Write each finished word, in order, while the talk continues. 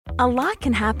A lot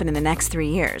can happen in the next 3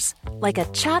 years. Like a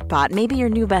chatbot may be your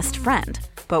new best friend.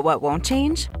 But what won't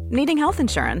change? Needing health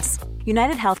insurance.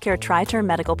 United Healthcare Tri-Term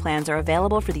Medical Plans are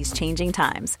available for these changing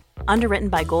times. Underwritten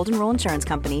by Golden Rule Insurance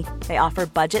Company, they offer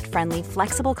budget-friendly,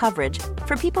 flexible coverage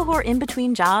for people who are in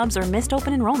between jobs or missed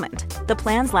open enrollment. The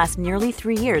plans last nearly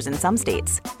 3 years in some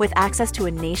states, with access to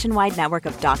a nationwide network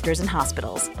of doctors and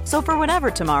hospitals. So for whatever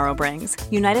tomorrow brings,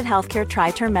 United Healthcare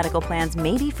Tri-Term Medical Plans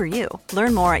may be for you.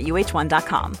 Learn more at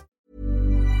uh1.com.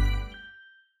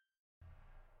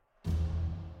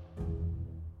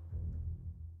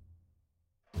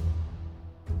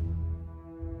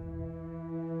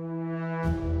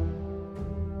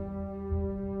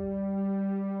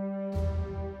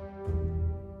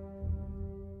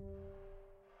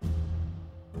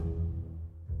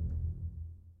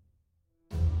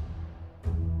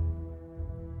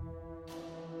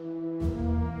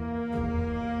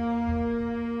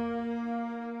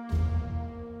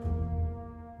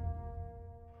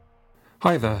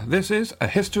 Hi there, this is A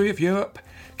History of Europe,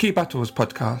 Key Battles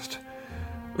podcast.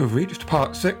 We've reached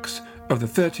part 6 of the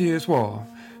 30 Years' War,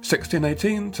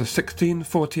 1618 to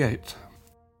 1648.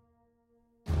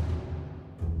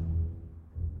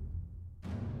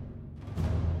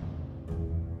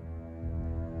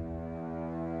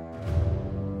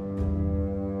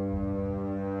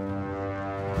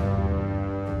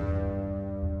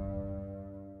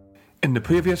 In the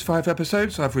previous 5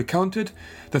 episodes, I've recounted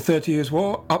the 30 Years'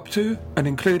 War up to and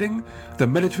including the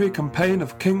military campaign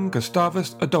of King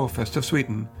Gustavus Adolphus of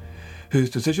Sweden, whose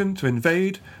decision to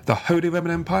invade the Holy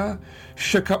Roman Empire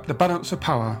shook up the balance of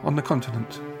power on the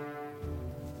continent.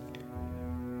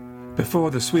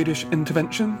 Before the Swedish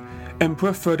intervention,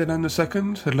 Emperor Ferdinand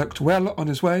II had looked well on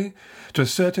his way to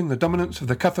asserting the dominance of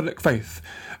the Catholic faith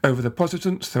over the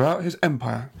Protestants throughout his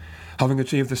empire, having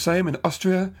achieved the same in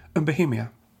Austria and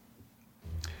Bohemia.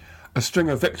 A string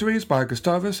of victories by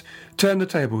Gustavus turned the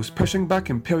tables, pushing back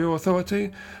imperial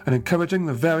authority and encouraging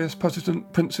the various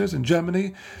Protestant princes in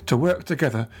Germany to work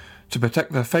together to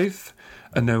protect their faith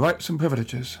and their rights and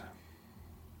privileges.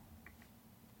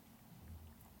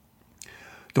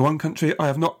 The one country I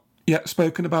have not yet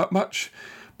spoken about much,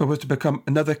 but was to become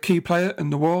another key player in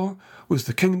the war, was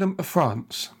the Kingdom of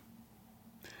France.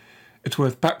 It's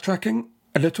worth backtracking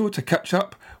a little to catch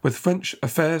up with French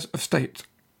affairs of state.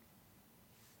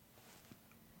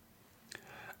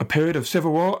 A period of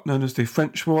civil war known as the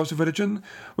French Wars of Religion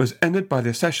was ended by the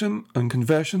accession and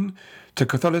conversion to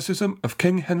Catholicism of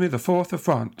King Henry IV of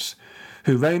France,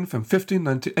 who reigned from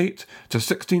 1598 to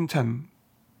 1610.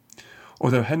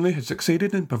 Although Henry had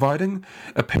succeeded in providing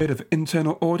a period of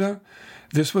internal order,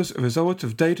 this was a result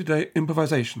of day-to-day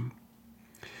improvisation.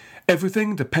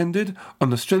 Everything depended on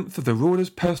the strength of the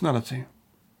ruler's personality.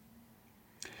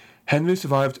 Henry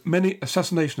survived many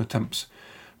assassination attempts,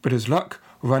 but his luck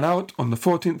ran out on the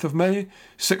 14th of May,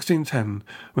 1610,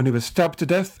 when he was stabbed to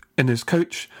death in his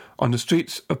coach on the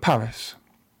streets of Paris.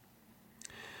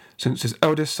 Since his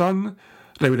eldest son,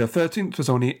 Louis XIII, was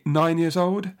only 9 years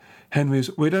old, Henry's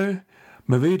widow,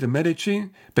 Marie de Medici,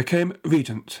 became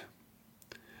regent.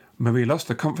 Marie lost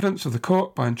the confidence of the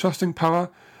court by entrusting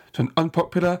power to an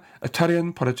unpopular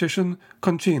Italian politician,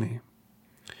 Concini.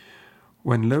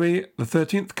 When Louis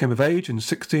XIII came of age in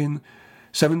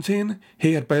 1617,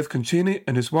 he had both Concini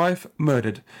and his wife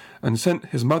murdered and sent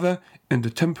his mother into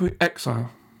temporary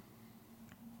exile.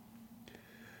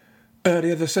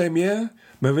 Earlier the same year,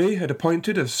 Marie had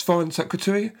appointed as foreign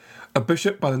secretary a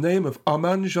bishop by the name of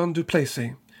Armand Jean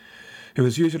Duplessis, who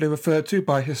is usually referred to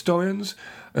by historians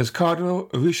as Cardinal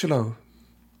Richelieu.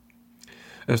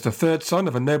 As the third son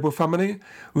of a noble family,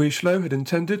 Richelieu had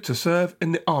intended to serve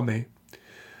in the army.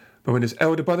 But when his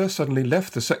elder brother suddenly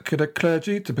left the secular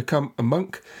clergy to become a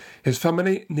monk, his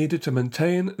family needed to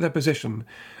maintain their position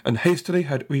and hastily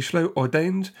had Richelieu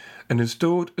ordained and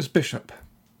installed as bishop.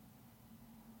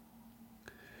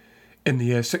 In the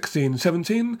year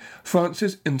 1617,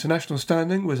 France's international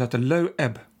standing was at a low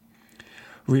ebb.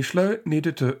 Richelieu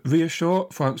needed to reassure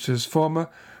France's former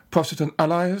Protestant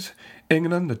allies,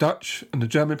 England, the Dutch and the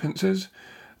German princes,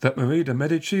 that Marie de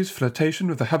Medici's flirtation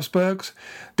with the Habsburgs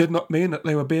did not mean that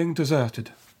they were being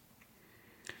deserted.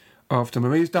 After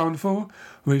Marie's downfall,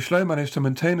 Richelieu managed to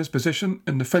maintain his position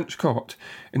in the French court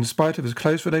in spite of his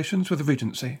close relations with the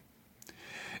Regency.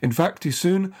 In fact, he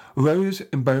soon rose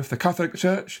in both the Catholic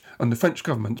Church and the French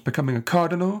government, becoming a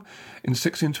cardinal in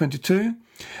 1622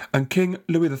 and King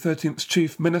Louis XIII's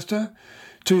chief minister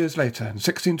 2 years later in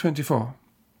 1624.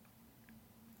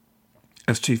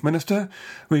 As chief minister,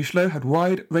 Richelieu had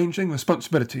wide-ranging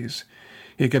responsibilities.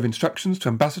 He gave instructions to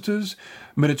ambassadors,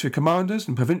 military commanders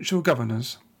and provincial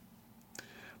governors.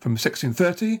 From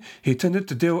 1630, he tended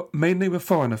to deal mainly with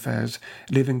foreign affairs,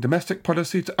 leaving domestic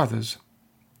policy to others.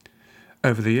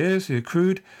 Over the years, he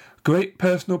accrued great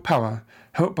personal power,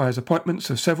 helped by his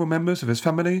appointments of several members of his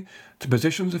family to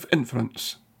positions of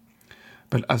influence.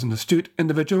 But as an astute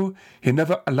individual, he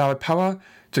never allowed power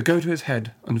to go to his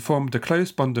head and formed a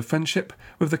close bond of friendship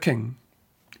with the king.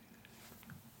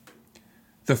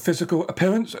 The physical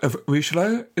appearance of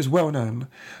Richelieu is well known,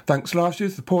 thanks largely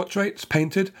to the portraits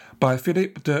painted by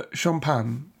Philippe de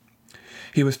Champagne.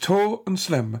 He was tall and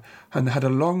slim, and had a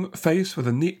long face with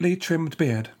a neatly trimmed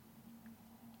beard.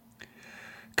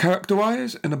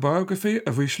 Character-wise, in a biography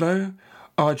of Richelieu,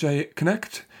 R.J.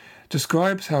 Knecht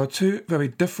describes how two very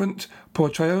different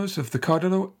portrayals of the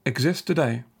cardinal exist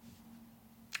today.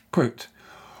 Quote,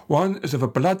 "One is of a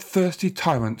bloodthirsty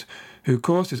tyrant who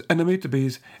caused his enemy to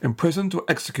be imprisoned or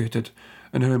executed,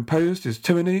 and who imposed his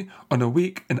tyranny on a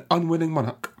weak and unwilling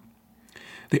monarch.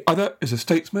 The other is a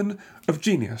statesman of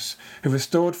genius who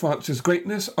restored France's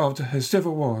greatness after her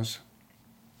civil wars.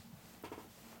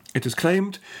 It is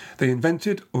claimed they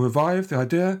invented or revived the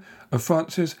idea of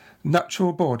France's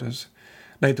natural borders,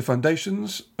 laid the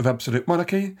foundations of absolute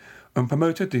monarchy, and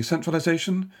promoted the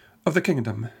centralisation of the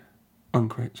kingdom."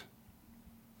 Unquote.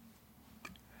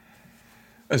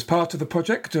 As part of the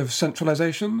project of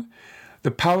centralisation,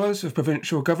 the powers of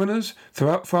provincial governors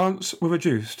throughout France were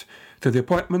reduced to the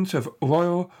appointment of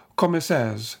royal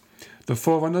commissaires, the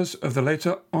forerunners of the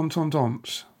later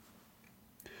intendants.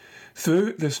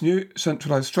 Through this new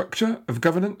centralised structure of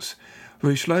governance,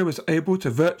 Richelieu was able to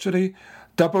virtually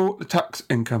double the tax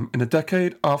income in a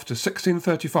decade after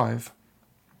 1635.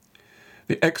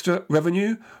 The extra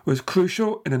revenue was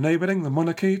crucial in enabling the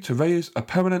monarchy to raise a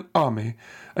permanent army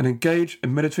and engage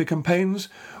in military campaigns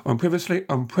on previously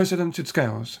unprecedented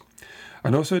scales,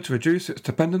 and also to reduce its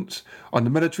dependence on the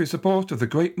military support of the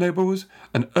great nobles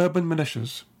and urban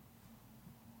militias.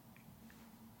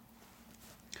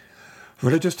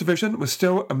 Religious division was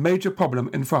still a major problem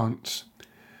in France.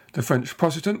 The French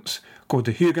Protestants, called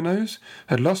the Huguenots,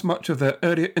 had lost much of their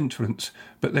earlier influence,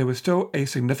 but they were still a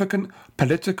significant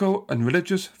political and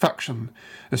religious faction,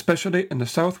 especially in the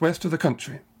southwest of the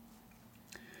country.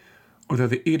 Although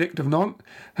the Edict of Nantes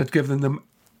had given them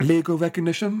legal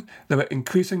recognition, they were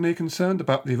increasingly concerned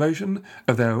about the erosion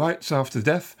of their rights after the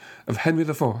death of Henry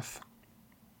IV.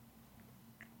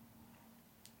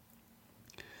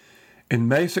 In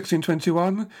May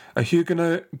 1621, a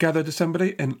Huguenot gathered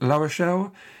assembly in La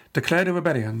Rochelle declared a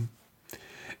rebellion.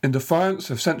 In defiance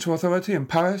of central authority in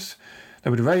Paris, they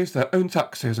would raise their own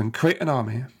taxes and create an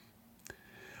army.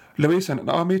 Louis sent an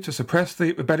army to suppress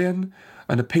the rebellion,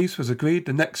 and a peace was agreed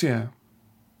the next year.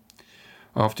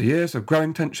 After years of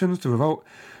growing tensions, the revolt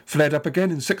flared up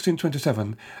again in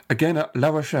 1627, again at La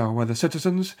Rochelle, where the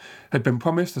citizens had been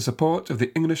promised the support of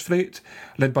the English fleet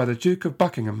led by the Duke of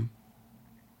Buckingham.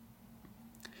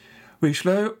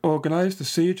 Richelieu organised the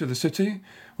siege of the city,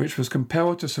 which was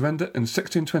compelled to surrender in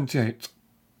 1628.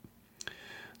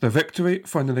 The victory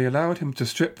finally allowed him to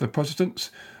strip the Protestants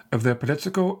of their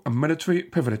political and military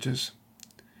privileges.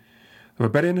 The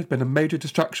rebellion had been a major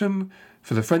distraction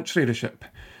for the French leadership,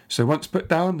 so once put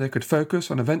down they could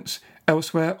focus on events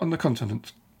elsewhere on the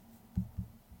continent.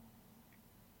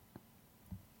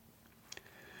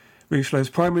 Richelieu's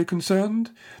primary concern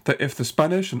that if the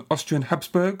Spanish and Austrian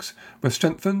Habsburgs were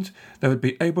strengthened, they would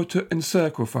be able to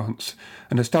encircle France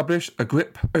and establish a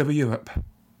grip over Europe.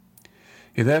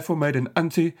 He therefore made an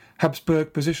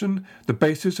anti-Habsburg position the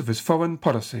basis of his foreign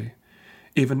policy,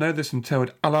 even though this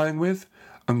entailed allying with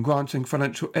and granting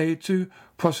financial aid to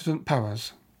Protestant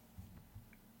powers.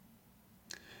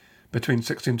 Between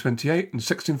 1628 and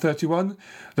 1631,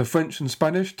 the French and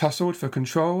Spanish tussled for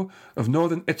control of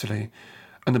northern Italy,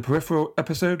 and the peripheral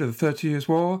episode of the 30 Years'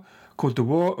 War, called the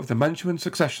War of the Mantuan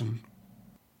Succession.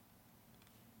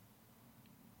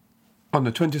 On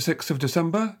the 26th of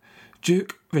December,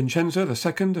 Duke Vincenzo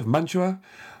II of Mantua,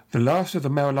 the last of the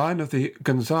male line of the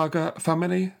Gonzaga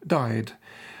family, died,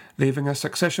 leaving a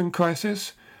succession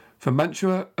crisis for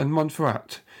Mantua and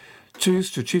Montferrat, two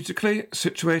strategically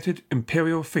situated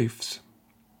imperial fiefs.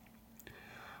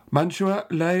 Mantua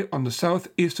lay on the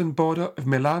southeastern border of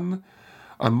Milan,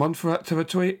 and Montferrat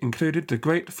territory included the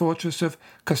great fortress of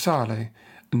Casale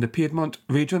in the Piedmont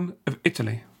region of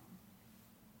Italy.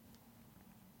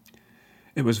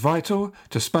 It was vital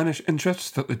to Spanish interests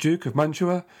that the Duke of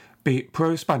Mantua be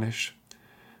pro-Spanish,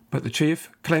 but the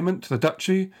chief claimant to the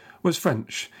duchy was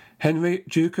French, Henry,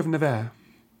 Duke of Nevers.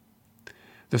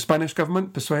 The Spanish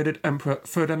government persuaded Emperor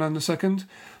Ferdinand II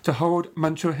to hold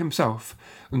Mantua himself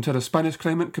until a Spanish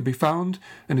claimant could be found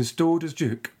and installed as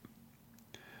Duke.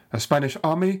 A Spanish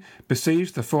army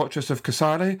besieged the fortress of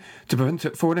Casale to prevent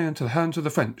it falling into the hands of the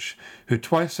French, who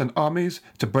twice sent armies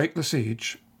to break the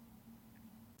siege.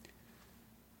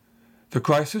 The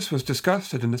crisis was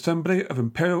discussed at an assembly of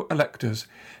imperial electors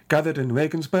gathered in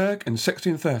Regensburg in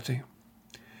 1630.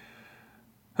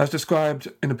 As described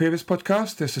in a previous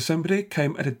podcast, this assembly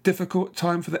came at a difficult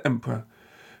time for the emperor,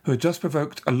 who had just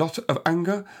provoked a lot of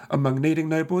anger among leading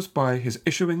nobles by his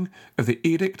issuing of the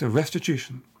Edict of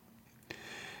Restitution.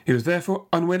 He was therefore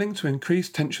unwilling to increase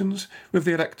tensions with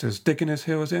the electors digging his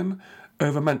heels in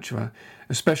over Mantua,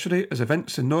 especially as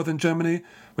events in northern Germany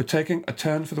were taking a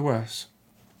turn for the worse.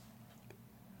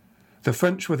 The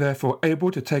French were therefore able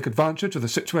to take advantage of the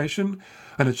situation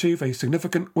and achieve a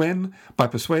significant win by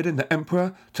persuading the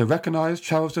emperor to recognise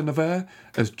Charles de Nevers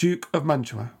as Duke of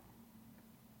Mantua.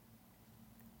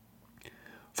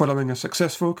 Following a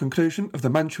successful conclusion of the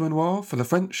Mantuan War for the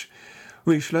French,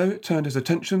 Richelieu turned his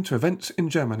attention to events in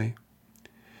Germany.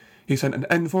 He sent an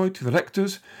envoy to the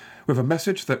electors with a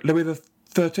message that Louis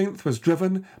XIII was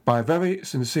driven by a very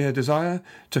sincere desire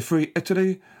to free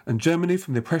Italy and Germany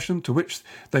from the oppression to which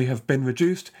they have been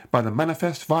reduced by the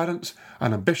manifest violence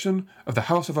and ambition of the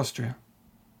House of Austria.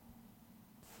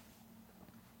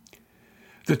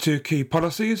 The two key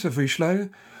policies of Richelieu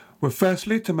were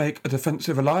firstly to make a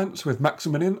defensive alliance with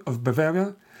Maximilian of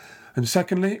Bavaria, and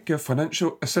secondly, give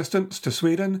financial assistance to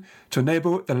Sweden to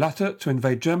enable the latter to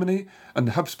invade Germany and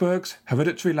the Habsburgs'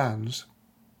 hereditary lands.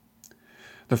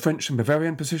 The French and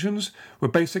Bavarian positions were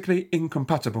basically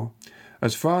incompatible,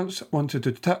 as France wanted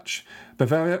to detach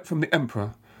Bavaria from the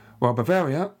Emperor, while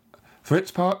Bavaria, for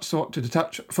its part, sought to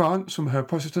detach France from her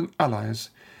Protestant allies,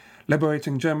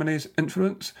 liberating Germany's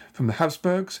influence from the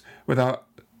Habsburgs without,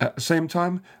 at the same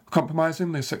time,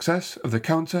 compromising the success of the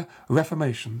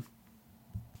Counter-Reformation.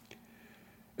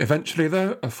 Eventually,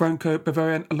 though, a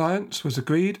Franco-Bavarian alliance was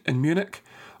agreed in Munich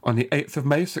on the 8th of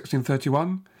May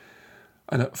 1631,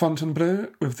 and at Fontainebleau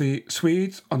with the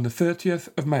Swedes on the 30th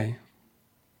of May.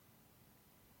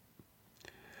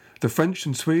 The French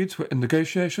and Swedes were in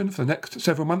negotiation for the next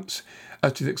several months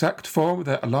as to the exact form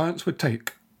their alliance would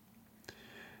take.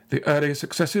 The early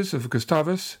successes of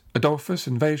Gustavus Adolphus'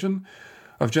 invasion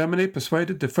of Germany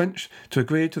persuaded the French to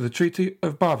agree to the Treaty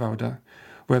of Bärwalde,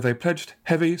 where they pledged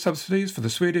heavy subsidies for the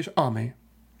Swedish army.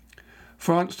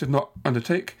 France did not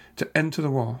undertake to enter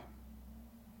the war.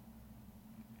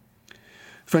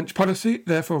 French policy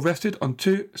therefore rested on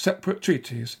two separate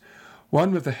treaties,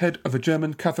 one with the head of a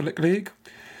German Catholic League,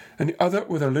 and the other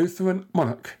with a Lutheran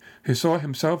monarch who saw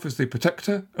himself as the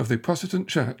protector of the Protestant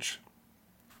Church.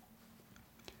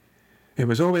 It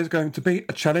was always going to be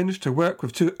a challenge to work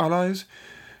with two allies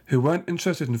who weren't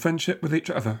interested in friendship with each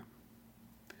other.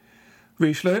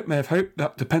 Richelieu may have hoped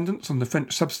that dependence on the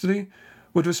French subsidy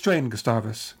would restrain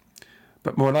Gustavus,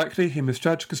 but more likely he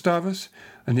misjudged Gustavus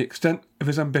and the extent of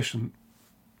his ambition.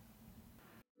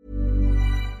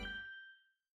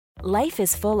 Life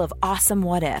is full of awesome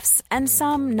what-ifs, and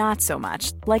some not so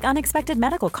much, like unexpected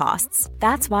medical costs.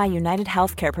 That's why United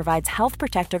Healthcare provides Health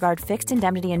Protector Guard fixed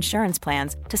indemnity insurance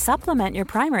plans to supplement your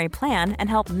primary plan and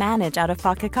help manage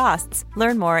out-of-pocket costs.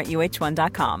 Learn more at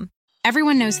uh1.com.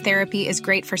 Everyone knows therapy is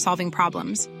great for solving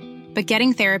problems, but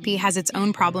getting therapy has its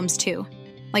own problems too,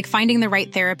 like finding the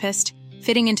right therapist,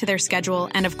 fitting into their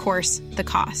schedule, and of course, the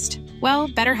cost. Well,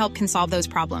 BetterHelp can solve those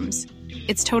problems.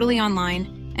 It's totally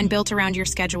online and built around your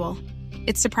schedule.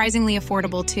 It's surprisingly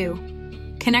affordable too.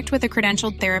 Connect with a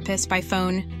credentialed therapist by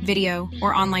phone, video,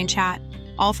 or online chat,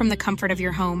 all from the comfort of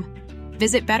your home.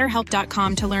 Visit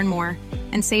BetterHelp.com to learn more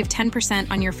and save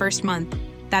 10% on your first month.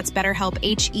 That's BetterHelp,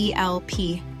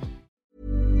 H-E-L-P.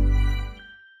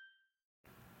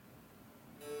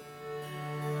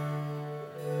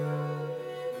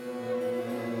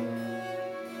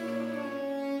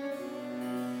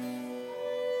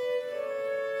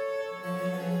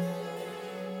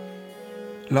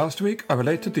 Last week I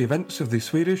related the events of the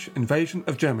Swedish invasion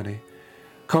of Germany,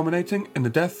 culminating in the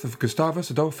death of Gustavus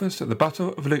Adolphus at the Battle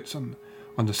of Lutzen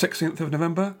on the 16th of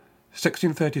November,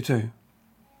 1632.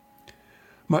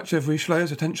 Much of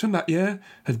Richelieu's attention that year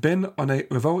had been on a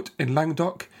revolt in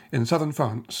Languedoc in southern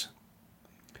France.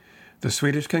 The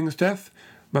Swedish king's death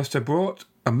must have brought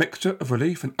a mixture of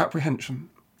relief and apprehension.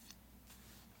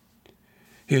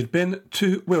 He had been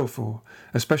too willful,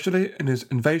 especially in his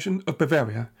invasion of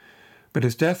Bavaria, but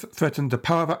his death threatened the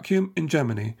power vacuum in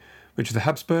Germany, which the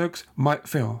Habsburgs might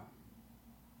fill.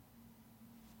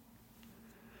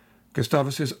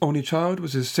 Gustavus's only child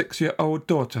was his 6-year-old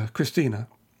daughter, Christina.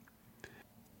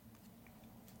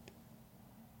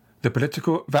 The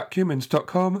political vacuum in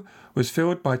Stockholm was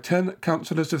filled by 10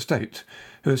 councillors of state,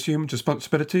 who assumed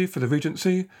responsibility for the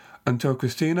regency until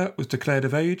Christina was declared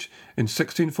of age in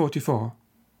 1644.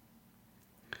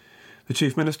 The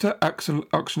Chief Minister, Axel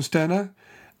Oxenstierna,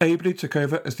 ably took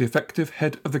over as the effective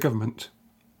head of the government.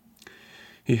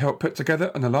 He helped put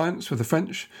together an alliance with the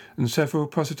French and several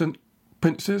Protestant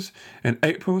princes in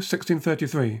April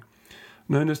 1633,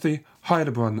 known as the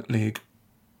Heilbronn League.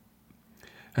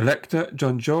 Elector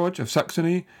John George of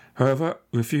Saxony, however,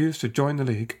 refused to join the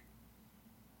League.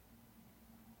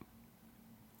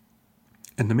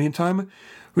 In the meantime,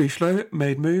 Richelieu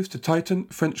made moves to tighten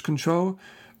French control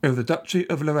over the Duchy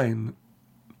of Lorraine.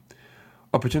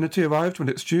 Opportunity arrived when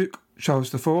its Duke,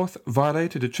 Charles IV,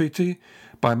 violated a treaty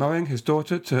by marrying his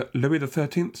daughter to Louis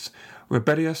XIII's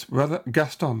rebellious brother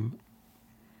Gaston.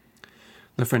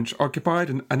 The French occupied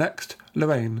and annexed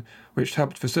Lorraine, which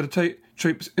helped facilitate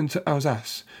troops into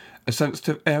Alsace, a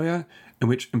sensitive area in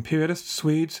which imperialist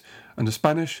Swedes and the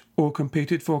Spanish all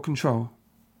competed for control.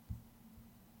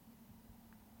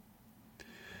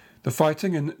 The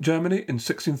fighting in Germany in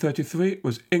 1633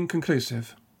 was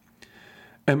inconclusive.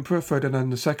 Emperor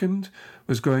Ferdinand II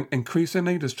was growing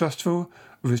increasingly distrustful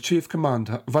of his chief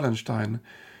commander, Wallenstein,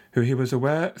 who he was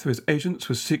aware through his agents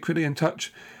was secretly in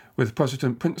touch with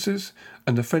Protestant princes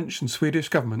and the French and Swedish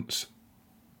governments.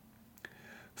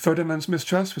 Ferdinand's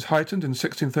mistrust was heightened in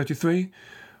 1633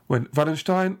 when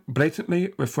Wallenstein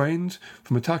blatantly refrained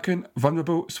from attacking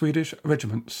vulnerable Swedish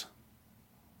regiments.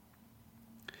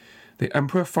 The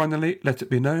Emperor finally let it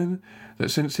be known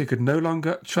that since he could no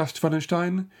longer trust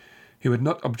Wallenstein, he would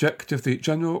not object if the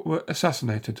general were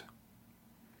assassinated.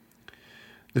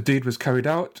 The deed was carried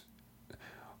out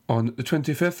on the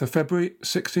 25th of February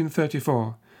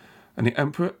 1634, and the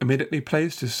Emperor immediately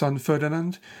placed his son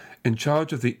Ferdinand in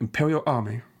charge of the imperial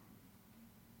army.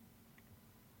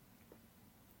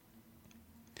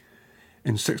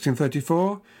 In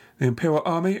 1634, the imperial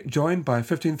army, joined by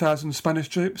 15,000 Spanish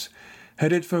troops,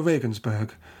 headed for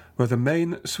Regensburg, where the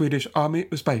main Swedish army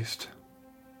was based.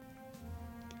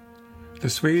 The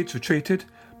Swedes retreated,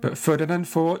 but Ferdinand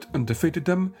fought and defeated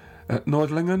them at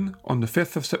Nordlingen on the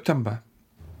 5th of September.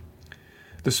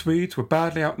 The Swedes were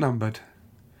badly outnumbered.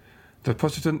 The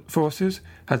Protestant forces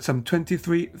had some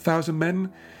 23,000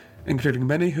 men, including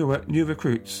many who were new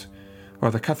recruits,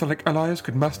 while the Catholic allies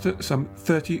could muster some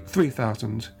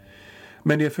 33,000,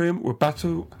 many of whom were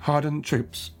battle-hardened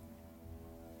troops.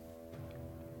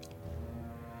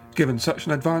 Given such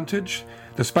an advantage,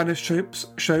 the Spanish troops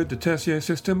showed the tertiary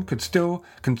system could still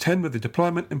contend with the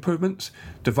deployment improvements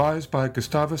devised by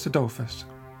Gustavus Adolphus.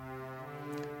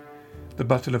 The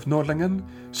Battle of Nordlingen,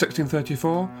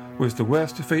 1634, was the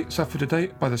worst defeat suffered to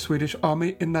date by the Swedish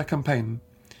army in their campaign.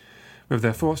 With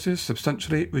their forces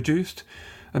substantially reduced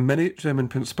and many German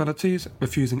principalities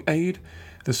refusing aid,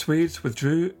 the Swedes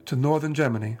withdrew to northern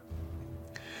Germany.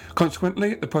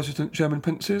 Consequently, the Protestant German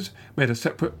princes made a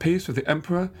separate peace with the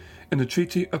Emperor in the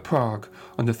Treaty of Prague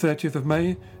on the 30th of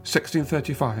May,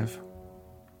 1635.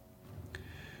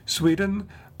 Sweden,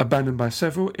 abandoned by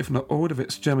several, if not all, of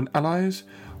its German allies,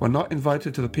 were not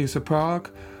invited to the Peace of Prague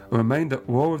and remained at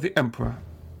war with the Emperor.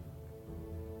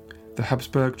 The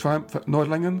Habsburg triumph at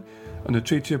Nordlingen and the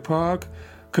Treaty of Prague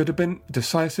could have been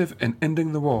decisive in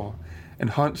ending the war,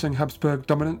 enhancing Habsburg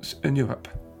dominance in Europe.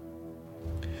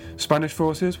 Spanish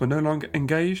forces were no longer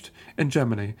engaged in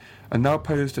Germany and now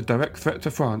posed a direct threat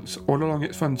to France all along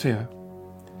its frontier.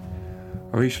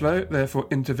 Richelieu therefore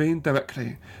intervened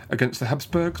directly against the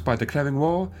Habsburgs by declaring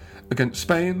war against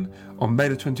Spain on May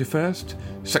 21st,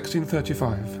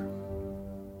 1635.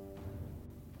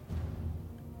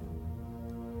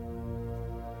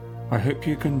 I hope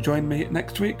you can join me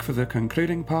next week for the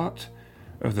concluding part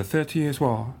of the 30 Years'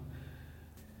 War.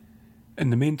 In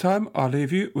the meantime, I'll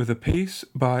leave you with a piece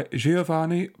by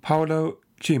Giovanni Paolo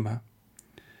Cima.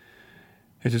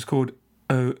 It is called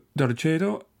O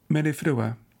Dolcetto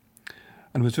Melliflua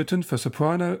and was written for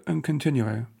soprano and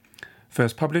continuo,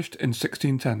 first published in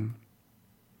 1610.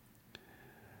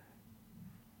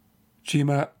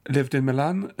 Cima lived in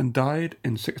Milan and died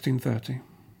in 1630.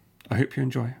 I hope you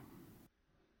enjoy.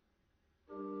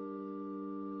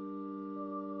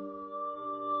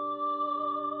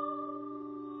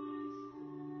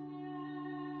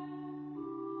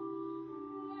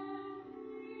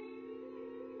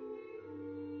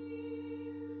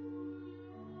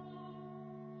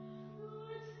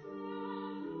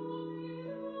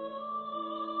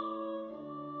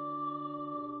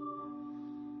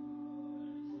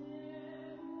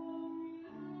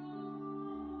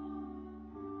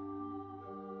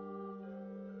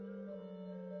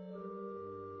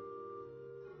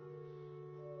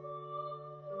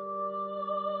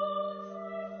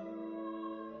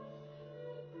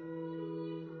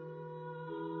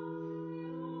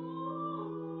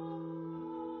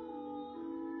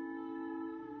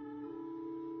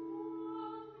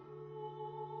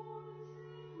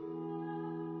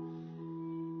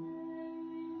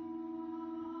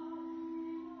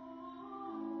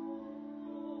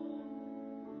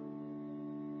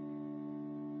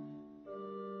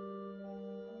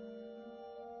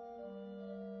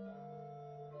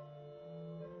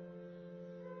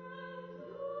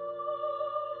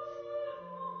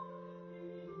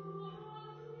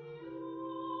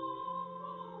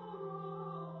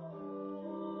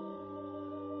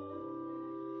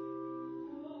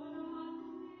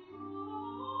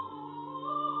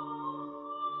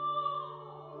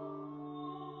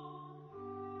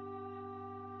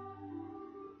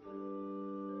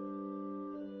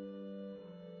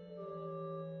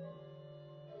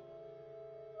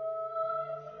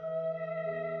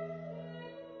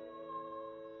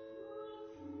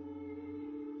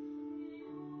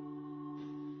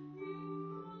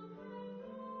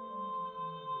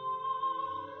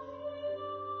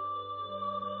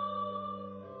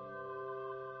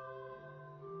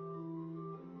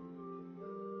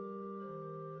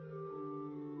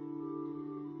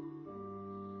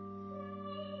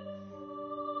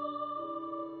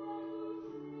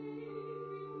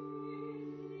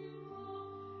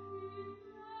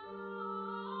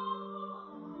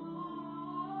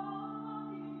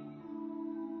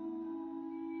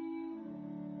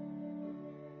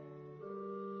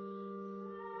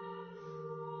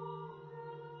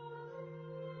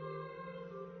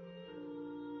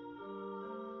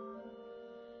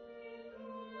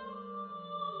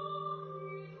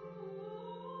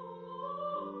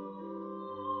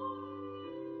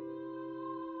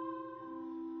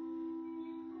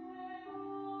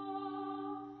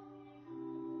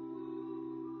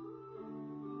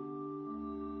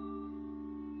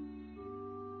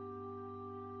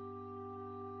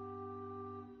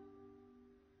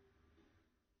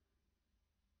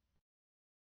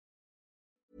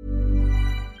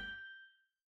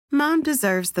 Mom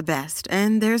deserves the best,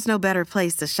 and there's no better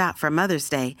place to shop for Mother's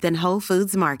Day than Whole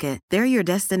Foods Market. They're your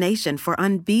destination for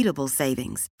unbeatable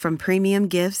savings, from premium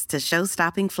gifts to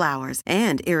show-stopping flowers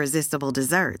and irresistible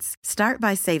desserts. Start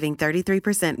by saving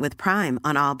 33% with Prime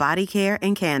on all body care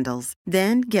and candles.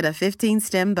 Then get a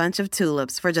 15-stem bunch of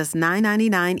tulips for just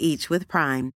 $9.99 each with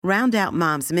Prime. Round out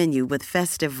Mom's menu with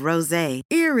festive rosé,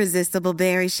 irresistible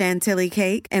berry chantilly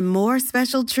cake, and more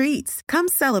special treats. Come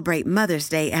celebrate Mother's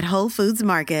Day at Whole Foods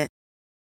Market.